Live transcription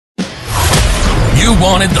you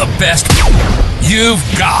wanted the best, you've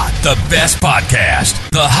got the best podcast.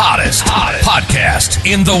 The hottest podcast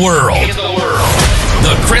in the world.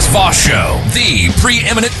 The Chris Voss Show, the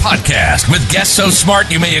preeminent podcast with guests so smart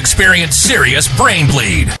you may experience serious brain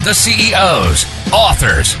bleed. The CEOs,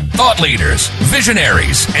 authors, thought leaders,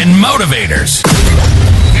 visionaries, and motivators.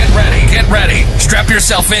 Get ready. Strap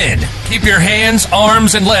yourself in. Keep your hands,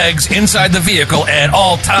 arms, and legs inside the vehicle at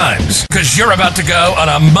all times, because you're about to go on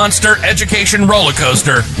a monster education roller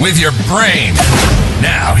coaster with your brain.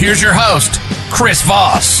 Now, here's your host, Chris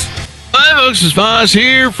Voss. Hi, folks. It's Voss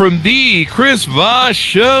here from the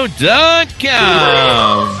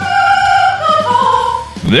ChrisVossShow.com.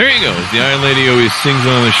 There you go. The Iron Lady always sings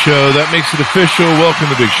on the show. That makes it official. Welcome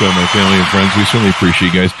to the big show, my family and friends. We certainly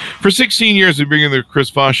appreciate you guys. For 16 years, we've been bringing the Chris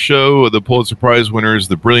Voss Show, the Pulitzer Prize winners,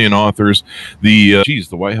 the brilliant authors, the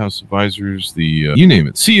White House advisors, you name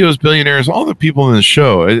it, CEOs, billionaires, all the people in the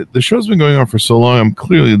show. The show's been going on for so long, I'm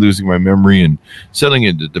clearly losing my memory and settling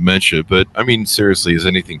into dementia. But, I mean, seriously, has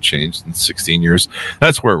anything changed in 16 years?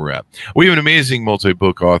 That's where we're at. We have an amazing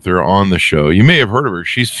multi-book author on the show. You may have heard of her.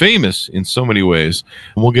 She's famous in so many ways.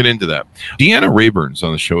 We'll get into that. Deanna Rayburn's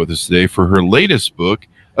on the show with us today for her latest book,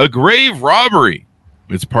 A Grave Robbery.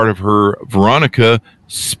 It's part of her Veronica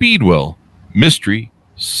Speedwell mystery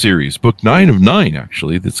series, book 9 of 9,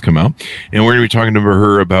 actually, that's come out. And we're going to be talking to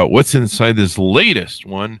her about what's inside this latest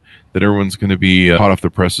one that everyone's going to be hot off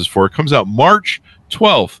the presses for. It comes out March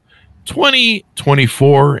 12th.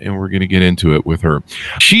 2024, and we're going to get into it with her.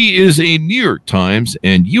 She is a New York Times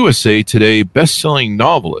and USA Today best-selling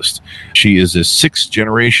novelist. She is a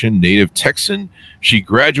sixth-generation native Texan. She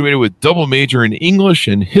graduated with double major in English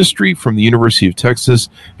and history from the University of Texas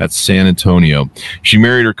at San Antonio. She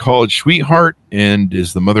married her college sweetheart and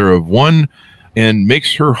is the mother of one and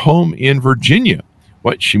makes her home in Virginia.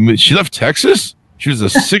 What? She left Texas? She was a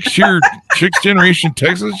sixth-generation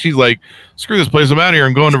Texas. She's like, screw this place. I'm out of here.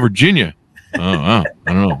 I'm going to Virginia. Oh, wow.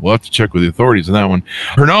 I don't know. We'll have to check with the authorities on that one.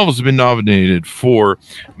 Her novels have been nominated for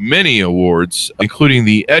many awards, including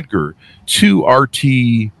the Edgar, 2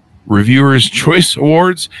 RT Reviewers' Choice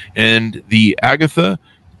Awards, and the Agatha,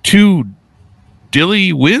 2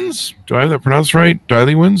 Dilly Wins. Do I have that pronounced right?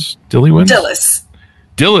 Dilly Wins?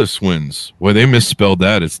 Dillis wins. Boy, they misspelled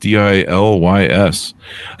that. It's Dillys.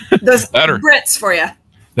 Those Brits for you.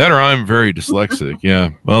 That or I'm very dyslexic.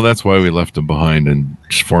 Yeah. Well, that's why we left them behind and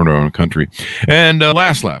just formed our own country. And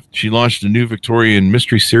last laugh. She launched a new Victorian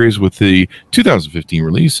mystery series with the 2015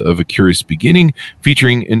 release of A Curious Beginning,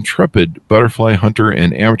 featuring intrepid butterfly hunter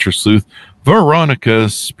and amateur sleuth Veronica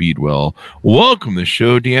Speedwell. Welcome to the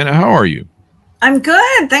show, Deanna. How are you? I'm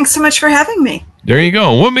good. Thanks so much for having me. There you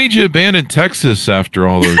go. What made you abandon Texas after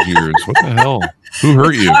all those years? What the hell? Who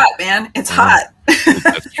hurt you? It's hot, man. It's hot.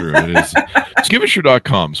 That's true. It is. So give us your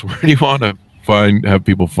 .coms. Where do you want to have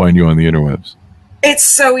people find you on the interwebs? It's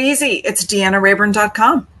so easy. It's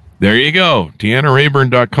DeannaRaybourn.com. There you go.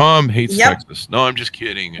 DeannaRaybourn.com. Hates Texas. No, I'm just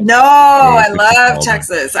kidding. No, I love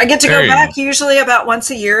Texas. I get to go back usually about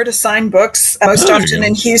once a year to sign books, most often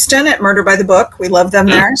in Houston at Murder by the Book. We love them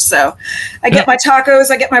there. So I get my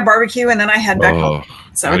tacos, I get my barbecue, and then I head back home.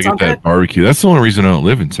 So it's all good. That barbecue. That's the only reason I don't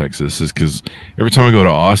live in Texas is because every time I go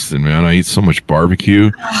to Austin, man, I eat so much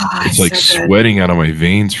barbecue. It's like so sweating out of my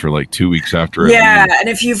veins for like 2 weeks after. Yeah, and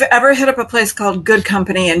if you've ever hit up a place called Good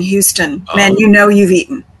Company in Houston, man, you know you've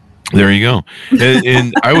eaten. There you go.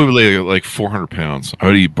 And I would weigh like 400 pounds. I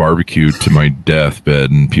would eat barbecue to my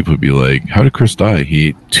deathbed, and people would be like, how did Chris die? He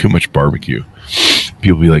ate too much barbecue.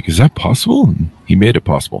 People would be like, is that possible? And he made it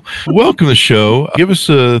possible. Welcome to the show. Give us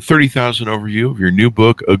a 30,000 overview of your new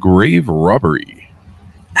book, A Grave Robbery.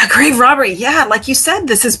 A Grave Robbery. Yeah, like you said,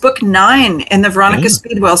 this is book 9 in the Veronica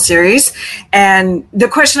Speedwell series. And the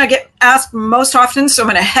question I get asked most often, so I'm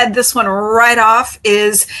going to head this one right off,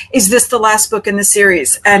 is this the last book in the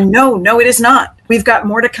series? And no, it is not. We've got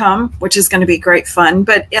more to come, which is going to be great fun.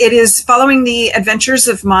 But it is following the adventures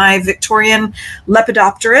of my Victorian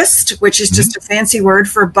lepidopterist, which is just a fancy word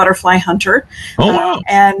for butterfly hunter. Oh, wow.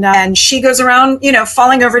 And she goes around,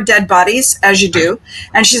 falling over dead bodies, as you do.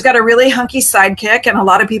 And she's got a really hunky sidekick. And a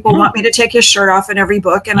lot of people want me to take his shirt off in every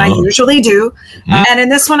book. And I usually do. And in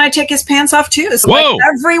this one, I take his pants off, too. So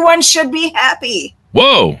everyone should be happy.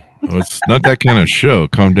 Whoa. Well, it's not that kind of show.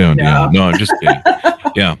 Calm down, Deanna. No, I'm just kidding.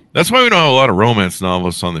 Yeah, that's why we don't have a lot of romance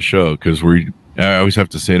novelists on the show, because I always have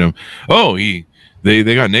to say to them, they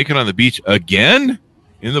got naked on the beach again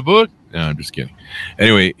in the book? No, I'm just kidding.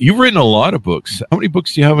 Anyway, you've written a lot of books. How many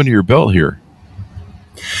books do you have under your belt here?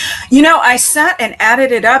 I sat and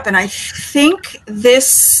added it up, and I think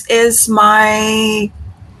this is my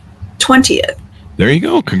 20th. There you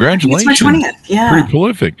go. Congratulations. It's my 20th. Yeah. Pretty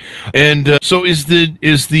prolific. And so is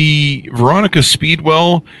the Veronica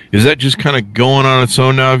Speedwell, is that just kind of going on its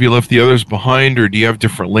own now? Have you left the others behind, or do you have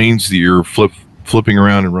different lanes that you're flipping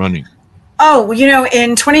around and running? Oh,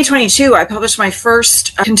 in 2022, I published my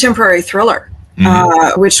first contemporary thriller,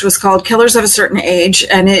 which was called Killers of a Certain Age,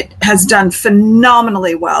 and it has done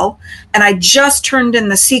phenomenally well. And I just turned in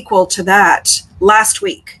the sequel to that last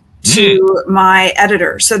week to my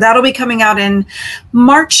editor. So that'll be coming out in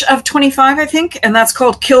March of 25, I think, and that's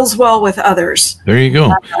called Kills Well with Others. There you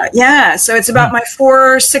go. So it's about my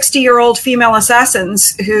 4 60-year-old female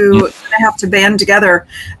assassins who have to band together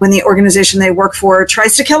when the organization they work for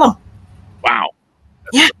tries to kill them. Wow.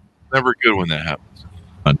 Yeah. Never good when that happens.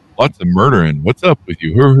 Lots of murdering. What's up with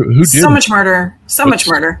you? Who did so much murder? So much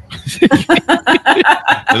murder.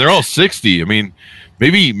 And they're all 60. I mean,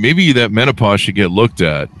 maybe that menopause should get looked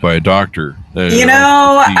at by a doctor.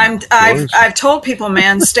 I've told people,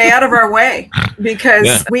 man, stay out of our way,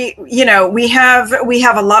 because we have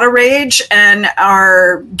a lot of rage, and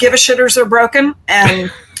our give-a-shitters are broken,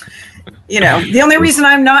 and the only reason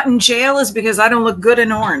I'm not in jail is because I don't look good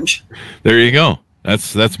in orange. There you go.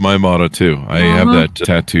 That's my motto too. I have that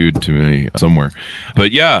tattooed to me somewhere.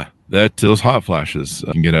 But yeah, those hot flashes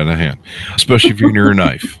can get out of hand, especially if you're near a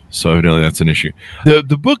knife. So evidently that's an issue. The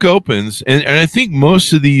book opens, and I think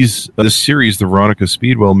most of the series, the Veronica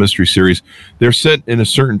Speedwell mystery series, they're set in a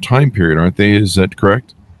certain time period, aren't they? Is that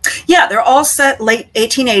correct? Yeah, they're all set late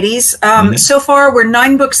 1880s. So far, we're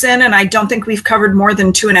 9 books in, and I don't think we've covered more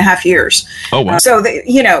than 2.5 years. Oh, wow. So,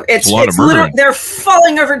 it's literally, they're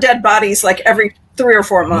falling over dead bodies like every 3 or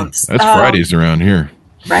 4 months. That's Fridays around here.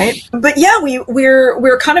 Right. But yeah,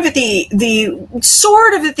 we're kind of at the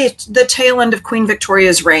sort of at the tail end of Queen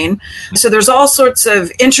Victoria's reign. So there's all sorts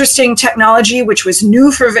of interesting technology, which was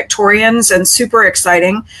new for Victorians and super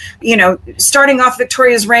exciting. Starting off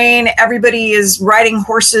Victoria's reign, everybody is riding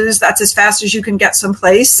horses. That's as fast as you can get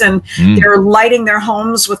someplace. And they're lighting their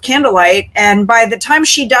homes with candlelight. And by the time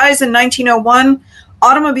she dies in 1901,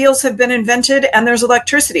 automobiles have been invented and there's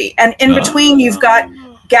electricity. And in between, you've got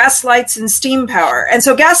gas lights and steam power. And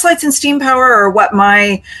so gas lights and steam power are what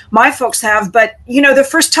my folks have. But, the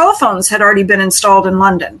first telephones had already been installed in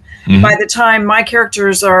London by the time my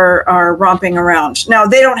characters are romping around. Now,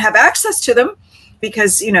 they don't have access to them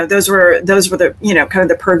because, those were the, kind of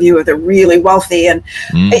the purview of the really wealthy. And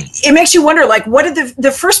it makes you wonder, like, what did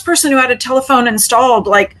the first person who had a telephone installed,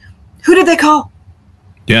 like, who did they call?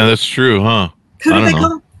 Yeah, that's true, huh? Who did they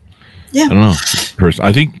call? Yeah. I don't know.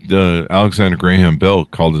 I think Alexander Graham Bell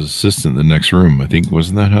called his assistant in the next room. I think,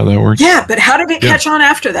 wasn't that how that worked? Yeah, but how did it catch on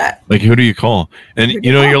after that? Like, who do you call? And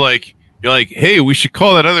you're like, hey, we should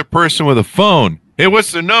call that other person with a phone. Hey,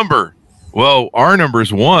 what's their number? Well, our number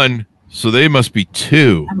is 1, so they must be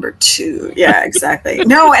 2. Number 2. Yeah, exactly.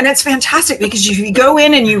 No, and it's fantastic because if you go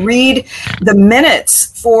in and you read the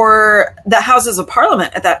minutes for the Houses of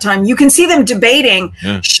Parliament at that time, you can see them debating,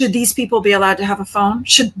 should these people be allowed to have a phone?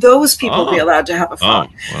 Should those people be allowed to have a phone?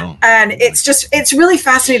 Well. And it's really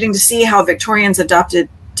fascinating to see how Victorians adopted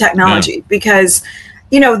technology because,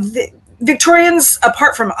 the Victorians,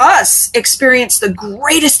 apart from us, experienced the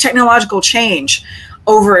greatest technological change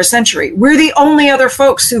over a century. We're the only other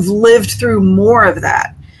folks who've lived through more of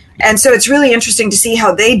that. And so it's really interesting to see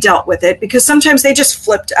how they dealt with it because sometimes they just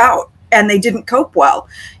flipped out and they didn't cope well.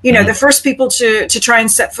 The first people to try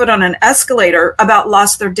and set foot on an escalator about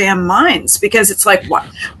lost their damn minds because it's like, what?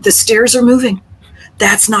 The stairs are moving.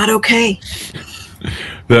 That's not okay.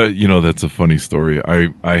 That's a funny story.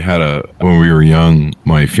 I had when we were young,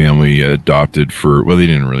 my family adopted they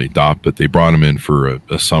didn't really adopt, but they brought him in for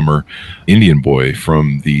a summer Indian boy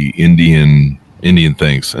from the Indian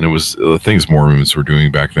things. And it was things Mormons were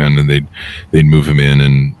doing back then. And they'd move him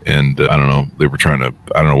in and I don't know,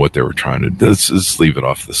 I don't know what they were trying to, let's leave it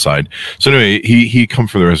off to the side. So anyway, he come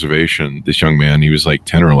from the reservation, this young man, he was like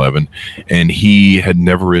 10 or 11 and he had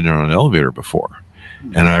never ridden on an elevator before.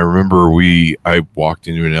 And I remember I walked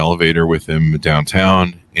into an elevator with him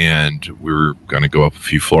downtown and we were going to go up a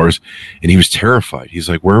few floors and he was terrified. He's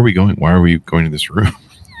like, where are we going? Why are we going to this room?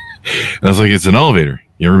 And I was like, it's an elevator.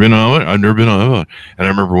 You ever been on it? I've never been on an elevator. And I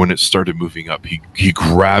remember when it started moving up, he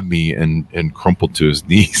grabbed me and crumpled to his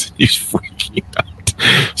knees. He's freaking out.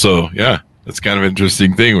 So yeah, that's kind of an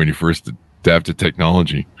interesting thing when you first adapt to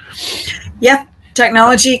technology. Yeah.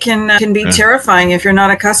 Technology can be terrifying if you're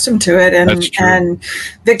not accustomed to it, and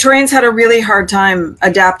Victorians had a really hard time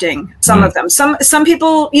adapting. Some of them, some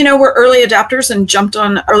people, were early adopters and jumped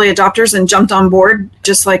on board,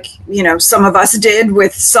 just like some of us did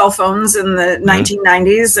with cell phones in the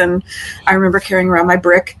 1990s. And I remember carrying around my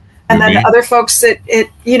brick And then the other folks,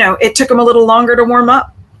 it took them a little longer to warm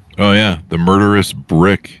up. Oh, yeah. The murderous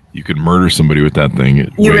brick. You could murder somebody with that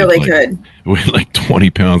thing. You really could. It weighed like 20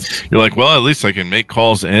 pounds. You're like, well, at least I can make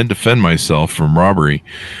calls and defend myself from robbery.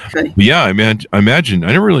 Okay. Yeah, I imagine.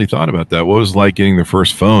 I never really thought about that. What it was like getting the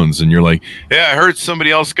first phones? And you're like, hey, I heard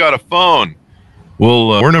somebody else got a phone. Well,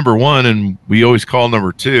 we're number one, and we always call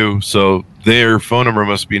number two. So their phone number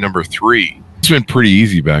must be number three. It's been pretty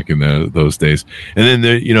easy back in those days. And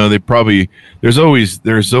then they probably there's always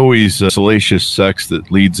salacious sex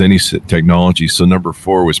that leads any technology. So number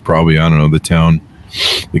 4 was probably, I don't know,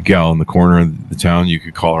 the gal in the corner of the town. You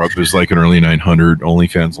could call her up. It was like an early 900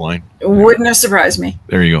 OnlyFans line. Wouldn't have surprised me.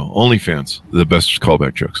 There you go. OnlyFans, the best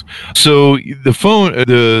callback jokes. So the phone,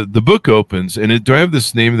 the book opens, and do I have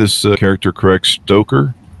this name of this character correct?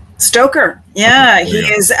 Stoker. Yeah, okay. He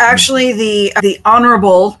is actually the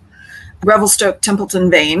Honorable Revelstoke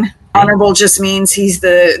Templeton Vane. Honorable just means he's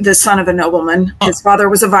the son of a nobleman. His father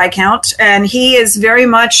was a viscount, and he is very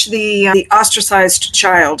much the ostracized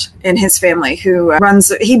child in his family who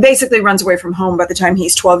basically runs away from home by the time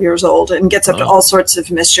he's 12 years old and gets up to all sorts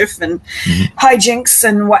of mischief and hijinks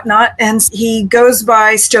and whatnot. And he goes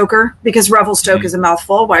by Stoker because Revelstoke is a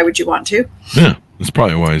mouthful. Why would you want to? Yeah, that's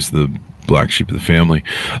probably why he's the black sheep of the family.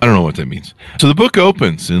 I don't know what that means. So the book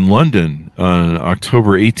opens in London on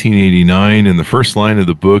October 1889, and the first line of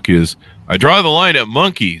the book is, "I draw the line at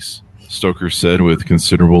monkeys," Stoker said with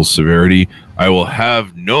considerable severity. "I will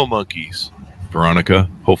have no monkeys." Veronica,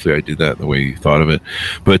 hopefully I did that the way you thought of it.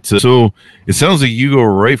 But so it sounds like you go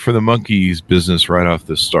right for the monkeys business right off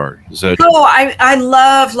the start. Is that? Oh, I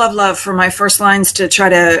love for my first lines to try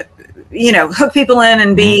to, hook people in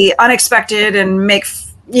and be unexpected and make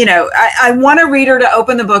I want a reader to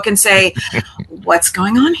open the book and say, what's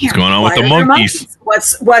going on here? What's going on with the monkeys?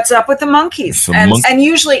 What's up with the monkeys? And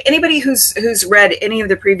usually anybody who's read any of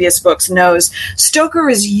the previous books knows Stoker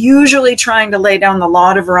is usually trying to lay down the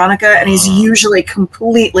law to Veronica, and he's usually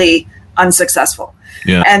completely unsuccessful.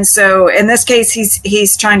 Yeah. And so in this case,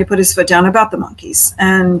 he's trying to put his foot down about the monkeys.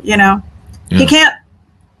 And, he can't.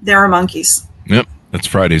 There are monkeys. Yep. That's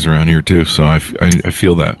Fridays around here, too. So I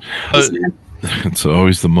feel that. It's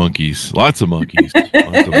always the monkeys. Lots of monkeys.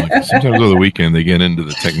 Sometimes over the weekend they get into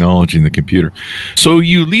the technology and the computer. So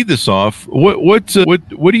you lead this off. What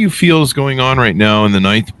do you feel is going on right now in the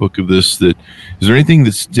 9th book of this? Is there anything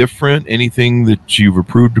that's different? Anything that you've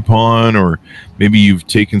improved upon, or maybe you've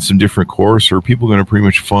taken some different course? Or are people going to pretty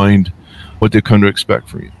much find what they've come to expect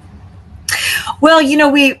from you? Well,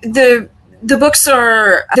 the books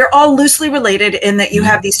they're all loosely related in that you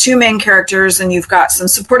have these two main characters and you've got some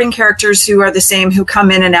supporting characters who are the same, who come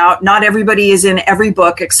in and out. Not everybody is in every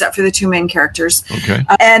book except for the two main characters. Okay.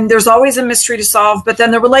 And there's always a mystery to solve, but then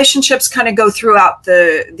the relationships kind of go throughout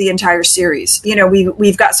the entire series.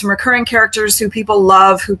 We've got some recurring characters who people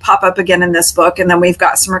love who pop up again in this book. And then we've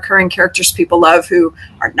got some recurring characters people love who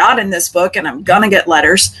are not in this book, and I'm going to get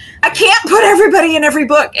letters. I can't put everybody in every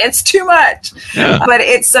book. It's too much. Yeah. But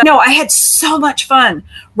it's, I had so much fun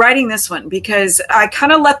writing this one because I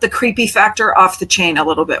kind of let the creepy factor off the chain a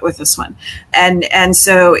little bit with this one. And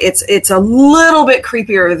so it's a little bit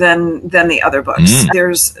creepier than the other books.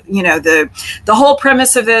 There's, the whole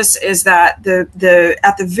premise of this is that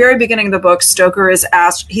at the very beginning of the book, Stoker is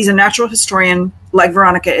asked, he's a natural historian like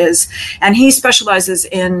Veronica is, and he specializes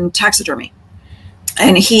in taxidermy.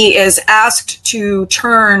 And he is asked to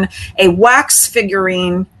turn a wax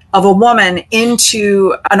figurine of a woman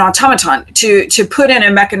into an automaton to put in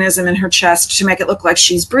a mechanism in her chest to make it look like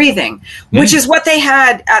she's breathing, which is what they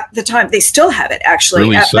had at the time. They still have it, actually,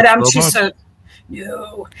 really, at Madame Tussauds.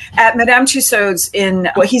 No, at Madame Tussauds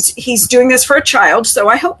he's doing this for a child, so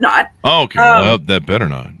I hope not. Oh, okay. Well, that better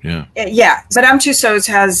not. Yeah. Yeah. Madame Tussauds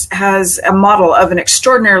has a model of an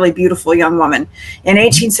extraordinarily beautiful young woman in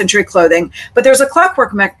 18th century clothing, but there's a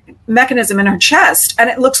clockwork mechanism in her chest, and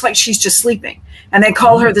it looks like she's just sleeping. And they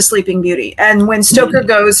call her the Sleeping Beauty. And when Stoker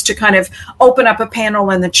goes to kind of open up a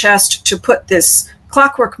panel in the chest to put this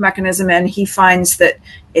clockwork mechanism in, he finds that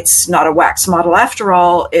it's not a wax model after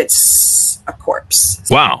all. It's a corpse.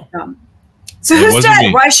 Wow. So who's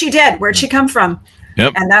dead? Why is she dead? Where'd she come from?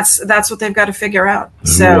 Yep. And that's what they've got to figure out.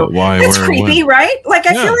 So that's creepy, right? Like,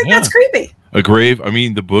 I feel like that's creepy. A grave. I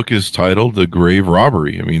mean, the book is titled "The Grave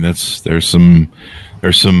Robbery." I mean, there's some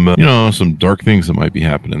some dark things that might be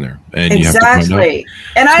happening there. and you have to find out. Exactly.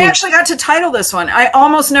 And I actually got to title this one. I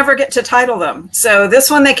almost never get to title them. So this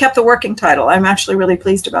one, they kept the working title. I'm actually really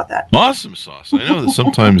pleased about that. Awesome sauce. I know that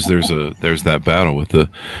sometimes there's that battle with the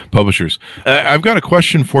publishers. I've got a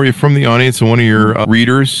question for you from the audience and one of your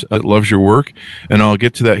readers that loves your work, and I'll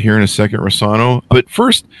get to that here in a second, Rossano. But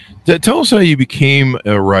first, tell us how you became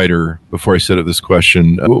a writer before I set up this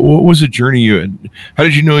question. What was the journey you had? How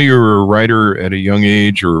did you know you were a writer at a young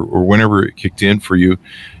age or whenever it kicked in for you?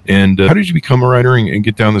 And how did you become a writer and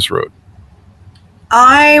get down this road?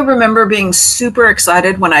 I remember being super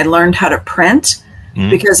excited when I learned how to print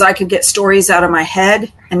because I could get stories out of my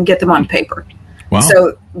head and get them on paper. Wow.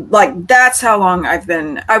 So like that's how long I've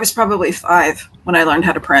been. I was probably 5 when I learned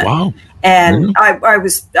how to print. Wow. And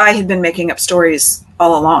I had been making up stories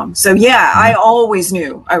all along. So yeah, I always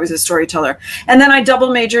knew I was a storyteller. And then I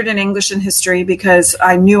double majored in English and history because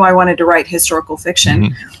I knew I wanted to write historical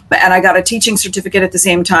fiction. And I got a teaching certificate at the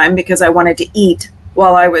same time because I wanted to eat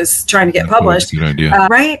while I was trying to get published. Good idea.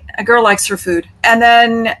 Right? A girl likes her food. And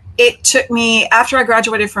then it took me, after I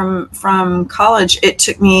graduated from college,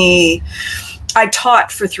 I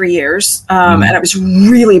taught for 3 years and I was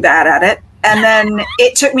really bad at it. And then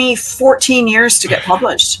it took me 14 years to get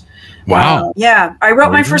published. Wow. Yeah. I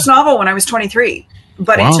wrote my first novel when I was 23,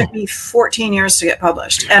 but it took me 14 years to get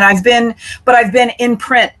published. And I've been in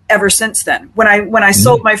print ever since then. When I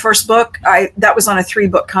sold my first book, that was on a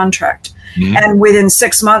 3-book contract. And within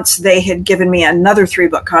 6 months, they had given me another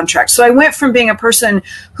 3-book contract. So I went from being a person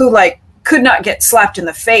who could not get slapped in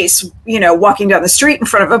the face, walking down the street in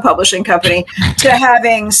front of a publishing company to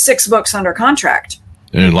having 6 books under contract.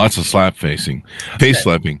 And lots of face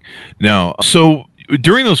slapping. Now, so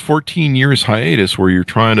during those 14 years hiatus where you're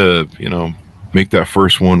trying to, make that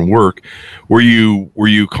first one work, were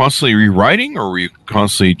you constantly rewriting, or were you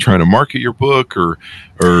constantly trying to market your book, or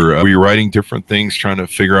were you writing different things, trying to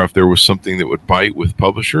figure out if there was something that would bite with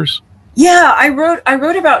publishers? Yeah, I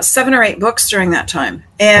wrote about 7 or 8 books during that time.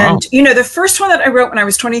 And, the first one that I wrote when I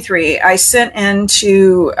was 23, I sent in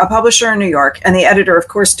to a publisher in New York, and the editor, of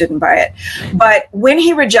course, didn't buy it. But when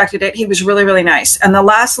he rejected it, he was really, really nice. And the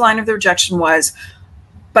last line of the rejection was,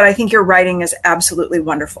 "But I think your writing is absolutely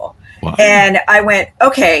wonderful." Wow. And I went,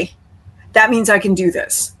 okay, that means I can do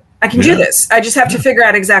this. I can do this. I just have to figure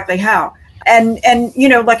out exactly how. And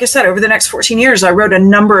like I said, over the next 14 years, I wrote a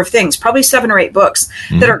number of things, probably 7 or 8 books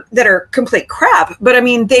that are complete crap. But I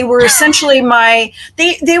mean, they were essentially my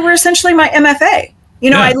MFA.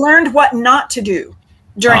 I learned what not to do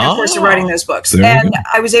during the course of writing those books. And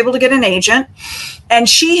I was able to get an agent, and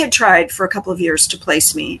she had tried for a couple of years to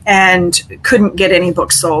place me and couldn't get any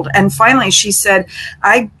books sold. And finally she said,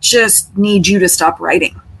 "I just need you to stop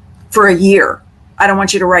writing for a year. I don't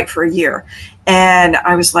want you to write for a year." And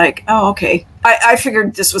I was like, oh, okay. I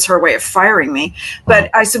figured this was her way of firing me. But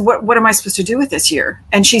I said, what am I supposed to do with this year?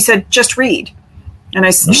 And she said, "Just read." And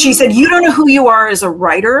she said, "You don't know who you are as a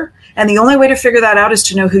writer. And the only way to figure that out is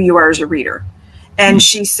to know who you are as a reader." And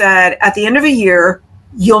she said, "At the end of a year,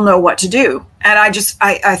 you'll know what to do." And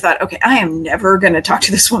I thought, okay, I am never going to talk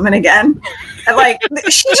to this woman again.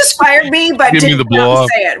 She just fired me, but didn't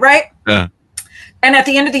say it, right? Yeah. And at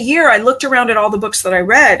the end of the year, I looked around at all the books that I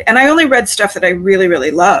read, and I only read stuff that I really,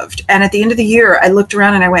 really loved. And at the end of the year, I looked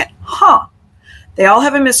around and I went, they all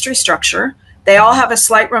have a mystery structure. They all have a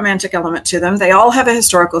slight romantic element to them. They all have a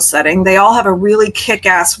historical setting. They all have a really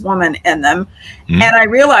kick-ass woman in them. And I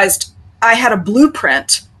realized I had a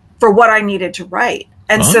blueprint for what I needed to write.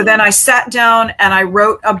 And so then I sat down and I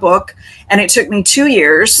wrote a book, and it took me 2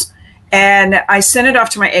 years. And I sent it off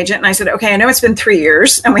to my agent, and I said, okay, I know it's been 3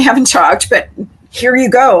 years and we haven't talked, but here you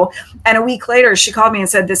go. And a week later, she called me and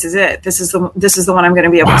said, "This is it. This is the one I'm going to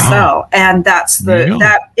be able to sell." And that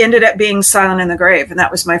ended up being Silent in the Grave. And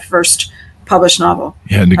that was my first published novel.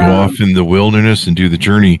 You had to go off in the wilderness and do the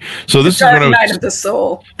journey. So this is what Night of the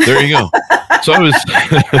Soul. There you go. So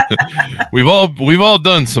we've all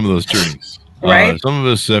done some of those journeys. Right. Some of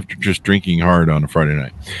us after just drinking hard on a Friday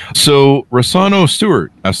night. So Rossano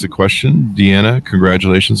Stewart asked the question. Deanna,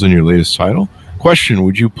 congratulations on your latest title. Question: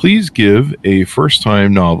 would you please give a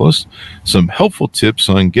first-time novelist some helpful tips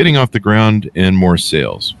on getting off the ground and more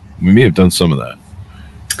sales? We may have done some of that.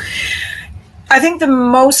 I think the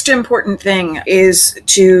most important thing is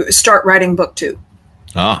to start writing book 2.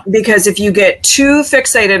 Because if you get too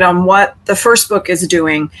fixated on what the first book is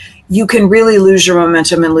doing, you can really lose your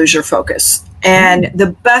momentum and lose your focus. And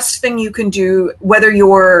the best thing you can do, whether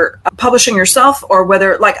you're publishing yourself or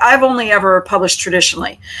whether, I've only ever published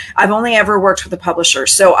traditionally. I've only ever worked with a publisher.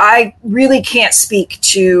 So I really can't speak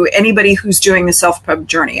to anybody who's doing the self-pub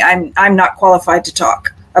journey. I'm not qualified to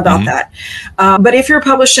talk about that. But if you're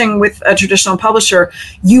publishing with a traditional publisher,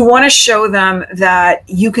 you want to show them that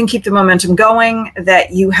you can keep the momentum going,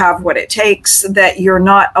 that you have what it takes, that you're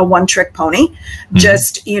not a one-trick pony,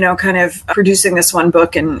 just, kind of producing this one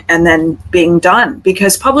book and then being done.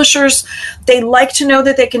 Because publishers, they like to know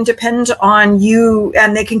that they can depend on you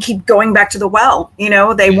and they can keep going back to the well.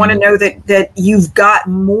 They want to know that you've got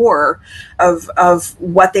more of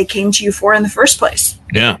what they came to you for in the first place.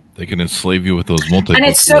 Yeah, they can enslave you with those multi-book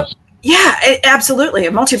deals. Absolutely.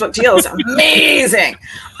 A multi-book deal is amazing.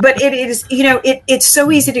 But it is, it's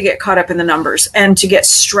so easy to get caught up in the numbers and to get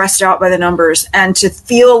stressed out by the numbers and to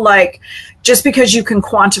feel like just because you can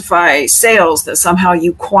quantify sales, that somehow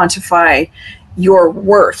you quantify your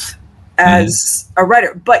worth as a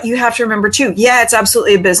writer. But you have to remember too, it's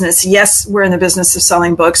absolutely a business. Yes, we're in the business of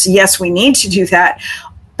selling books. Yes, we need to do that.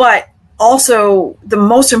 But also the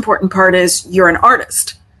most important part is you're an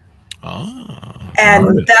artist.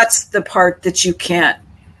 And that's the part that you can't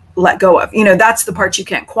let go of. That's the part you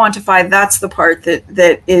can't quantify. That's the part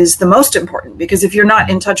that is the most important, because if you're not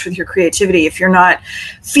in touch with your creativity, if you're not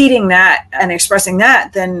feeding that and expressing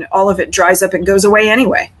that, then all of it dries up and goes away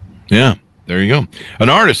anyway. Yeah. There you go. An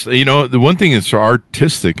artist, the one thing that's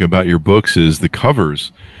artistic about your books is the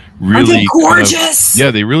covers really gorgeous.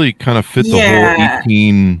 They really kind of fit the whole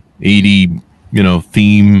 1880,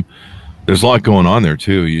 theme. There's a lot going on there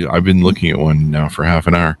too. I've been looking at one now for half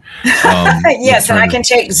an hour. Yes, and I can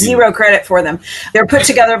take zero credit for them. They're put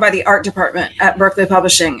together by the art department at Berkeley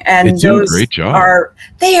Publishing, and they do a great job.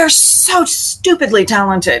 They are so stupidly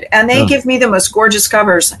talented, and they give me the most gorgeous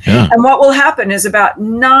covers. Yeah. And what will happen is about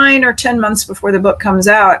 9 or 10 months before the book comes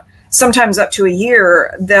out, sometimes up to a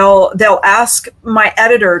year, they'll ask my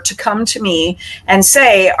editor to come to me and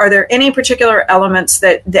say, are there any particular elements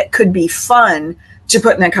that could be fun to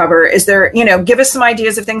put in the cover? Is there, give us some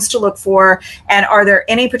ideas of things to look for. And are there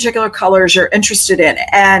any particular colors you're interested in?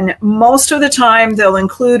 And most of the time they'll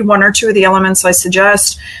include 1 or 2 of the elements I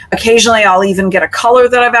suggest. Occasionally I'll even get a color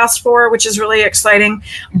that I've asked for, which is really exciting.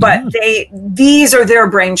 But these are their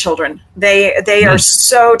brain children. They are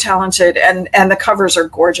so talented, and the covers are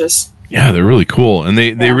gorgeous. Yeah, they're really cool, and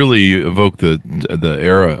they really evoke the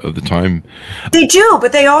era of the time. They do,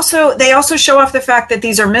 but they also show off the fact that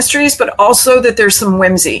these are mysteries, but also that there's some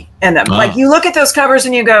whimsy in them. Like, you look at those covers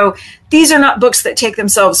and you go, these are not books that take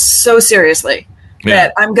themselves so seriously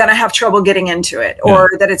that I'm going to have trouble getting into it, or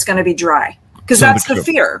that it's going to be dry, because that's the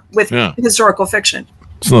fear with historical fiction.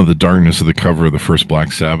 It's not the darkness of the cover of the first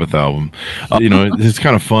Black Sabbath album. It's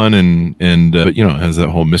kind of fun and it has that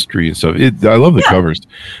whole mystery and stuff. I love the covers.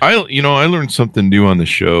 I learned something new on the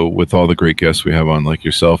show with all the great guests we have on, like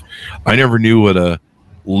yourself. I never knew what a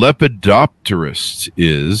lepidopterist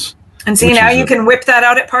is. And see, now you can whip that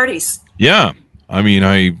out at parties. Yeah. I mean,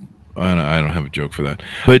 I don't have a joke for that.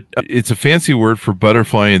 But it's a fancy word for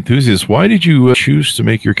butterfly enthusiast. Why did you choose to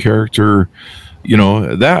make your character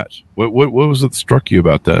that? What was it that struck you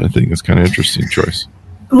about that? I think it's kind of interesting choice.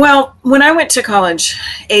 Well, when I went to college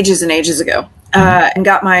ages and ages ago and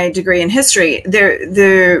got my degree in history,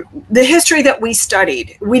 the history that we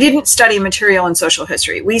studied, we didn't study material and social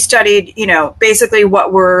history. We studied, basically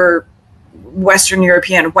what were Western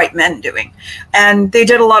European white men doing. And they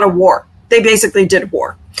did a lot of war. They basically did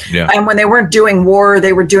war. Yeah. And when they weren't doing war,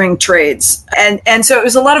 they were doing trades. And so it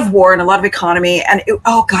was a lot of war and a lot of economy. And it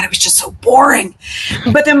was just so boring.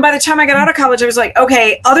 But then by the time I got out of college, I was like,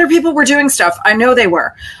 okay, other people were doing stuff. I know they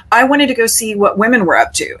were. I wanted to go see what women were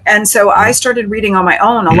up to. And so I started reading on my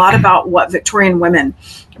own a lot about what Victorian women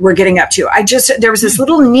were getting up to. There was this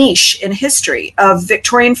little niche in history of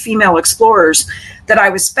Victorian female explorers that I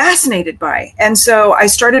was fascinated by. And so I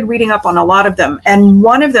started reading up on a lot of them. And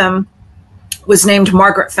one of them was named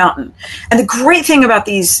Margaret Fountain. And the great thing about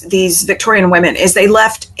these Victorian women is they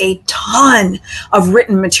left a ton of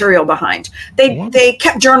written material behind. They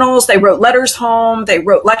kept journals, they wrote letters home, they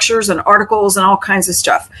wrote lectures and articles and all kinds of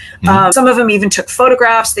stuff. Some of them even took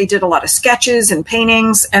photographs. They did a lot of sketches and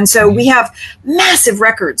paintings. And so we have massive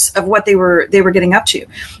records of what they were getting up to.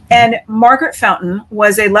 And Margaret Fountain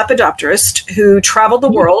was a lepidopterist who traveled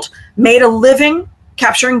the world, made a living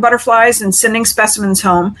capturing butterflies and sending specimens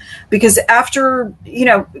home, because after,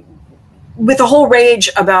 with the whole rage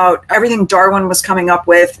about everything Darwin was coming up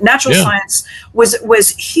with, natural science was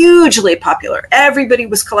hugely popular. Everybody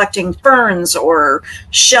was collecting ferns or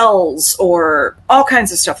shells or all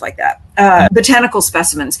kinds of stuff like that, botanical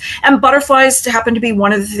specimens. And butterflies happened to be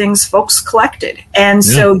one of the things folks collected. And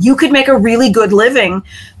so you could make a really good living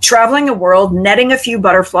traveling the world, netting a few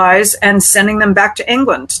butterflies and sending them back to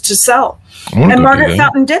England to sell. And Margaret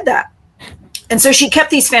Fountain did that. And so she kept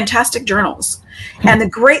these fantastic journals. And the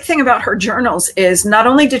great thing about her journals is not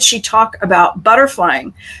only did she talk about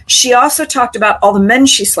butterflying, she also talked about all the men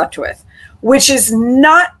she slept with, which is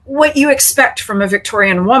not what you expect from a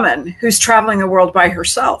Victorian woman who's traveling the world by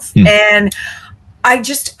herself. And I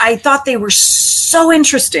thought they were so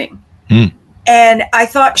interesting. And I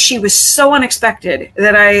thought she was so unexpected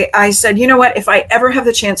that I said, you know what, if I ever have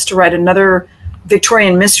the chance to write another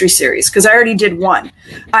Victorian mystery series, because I already did one,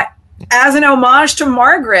 as an homage to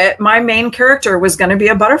Margaret, my main character was going to be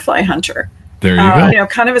a butterfly hunter. There you go. You know,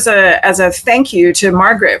 kind of as a thank you to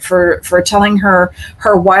Margaret for telling her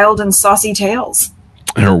wild and saucy tales.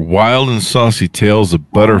 Her wild and saucy tales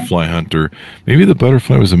of butterfly hunter. Maybe the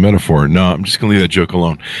butterfly was a metaphor. No, I'm just going to leave that joke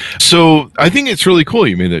alone. So I think it's really cool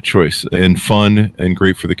you made that choice, and fun and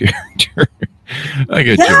great for the character. I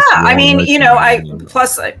get jokes I mean, you know,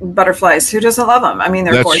 plus butterflies. Who doesn't love them? I mean,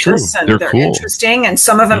 they're gorgeous and they're cool. Interesting, and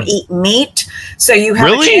some of them eat meat. So you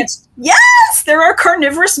have a chance. Yes, there are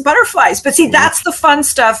carnivorous butterflies. But see, that's the fun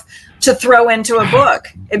stuff to throw into a book,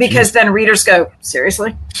 because then readers go,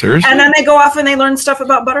 seriously? And then they go off and they learn stuff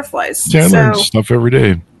about butterflies. Yeah, I learn stuff every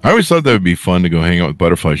day. I always thought that would be fun to go hang out with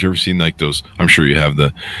butterflies. You ever seen like those? I'm sure you have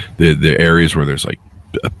the areas where there's like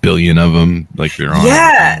a billion of them, like they're on.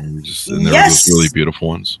 Yeah. And they're those really beautiful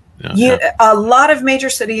ones. A lot of major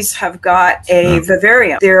cities have got a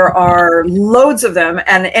vivarium. There are loads of them,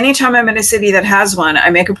 and anytime I'm in a city that has one, I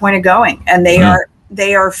make a point of going. And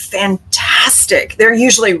they are fantastic. They're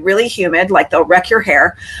usually really humid, like they'll wreck your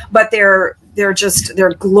hair, but they're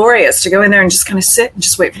glorious to go in there and just kind of sit and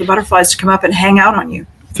just wait for the butterflies to come up and hang out on you.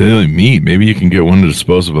 Daily meat. Maybe you can get one to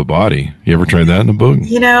dispose of a body. You ever tried that in a book?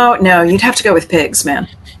 You know, no. You'd have to go with pigs, man.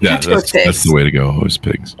 Yeah, that's the way to go. Always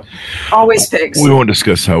pigs. Always pigs. We won't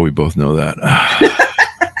discuss how we both know that.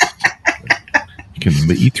 You can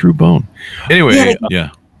eat through bone. Anyway,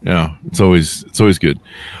 yeah. It's always good,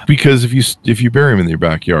 because if you bury them in your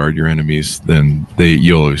backyard, your enemies, then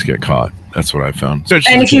you'll always get caught. That's what I found.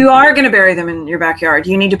 And if you are going to bury them in your backyard,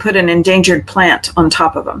 you need to put an endangered plant on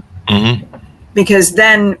top of them. Because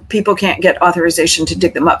then people can't get authorization to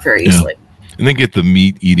dig them up very easily. And then get the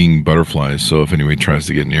meat-eating butterflies. So if anybody tries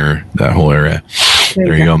to get near that whole area,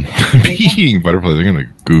 there you go. Meat-eating butterflies. I'm going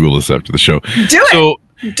to Google this after the show. Do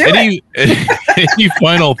it. Any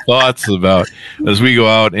final thoughts about, as we go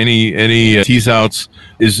out, any tease outs?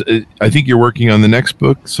 I think you're working on the next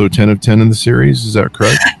book, so 10 of 10 in the series. Is that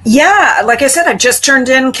correct? Yeah. Like I said, I just turned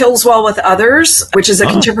in Kills Well with Others, which is a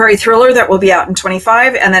contemporary thriller that will be out in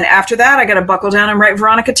 25. And then after that, I got to buckle down and write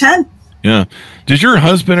Veronica 10. Yeah. Did your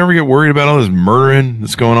husband ever get worried about all this murdering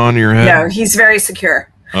that's going on in your head? No, he's very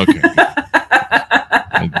secure. Okay.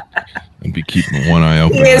 I'd be keeping one eye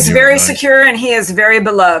open. He is very secure, and he is very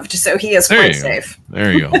beloved, so he is quite safe.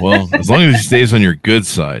 There you go. Well, as long as he stays on your good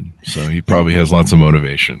side, so he probably has lots of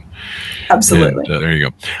motivation. Absolutely. And, there you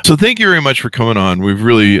go. So thank you very much for coming on. We've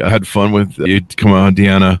really had fun with you. Come on,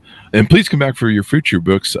 Deanna. And please come back for your future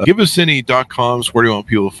books. Give us any .coms. Where do you want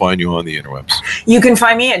people to find you on the interwebs? You can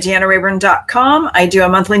find me at DeannaRaybourn.com. I do a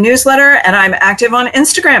monthly newsletter, and I'm active on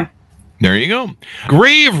Instagram. There you go.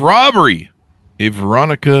 Grave Robbery, a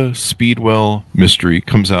Veronica Speedwell mystery,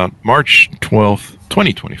 comes out March 12th,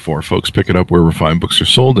 2024. Folks, pick it up wherever fine books are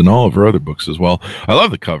sold, and all of our other books as well. I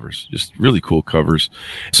love the covers, just really cool covers.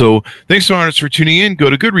 So thanks so much for tuning in. Go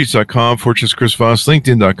to goodreads.com, /Chris Voss,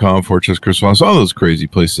 LinkedIn.com, /Chris Voss, all those crazy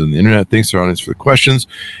places on the internet. Thanks to our audience for the questions.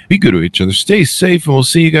 Be good to each other. Stay safe, and we'll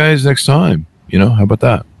see you guys next time. How about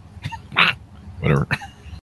that? Whatever.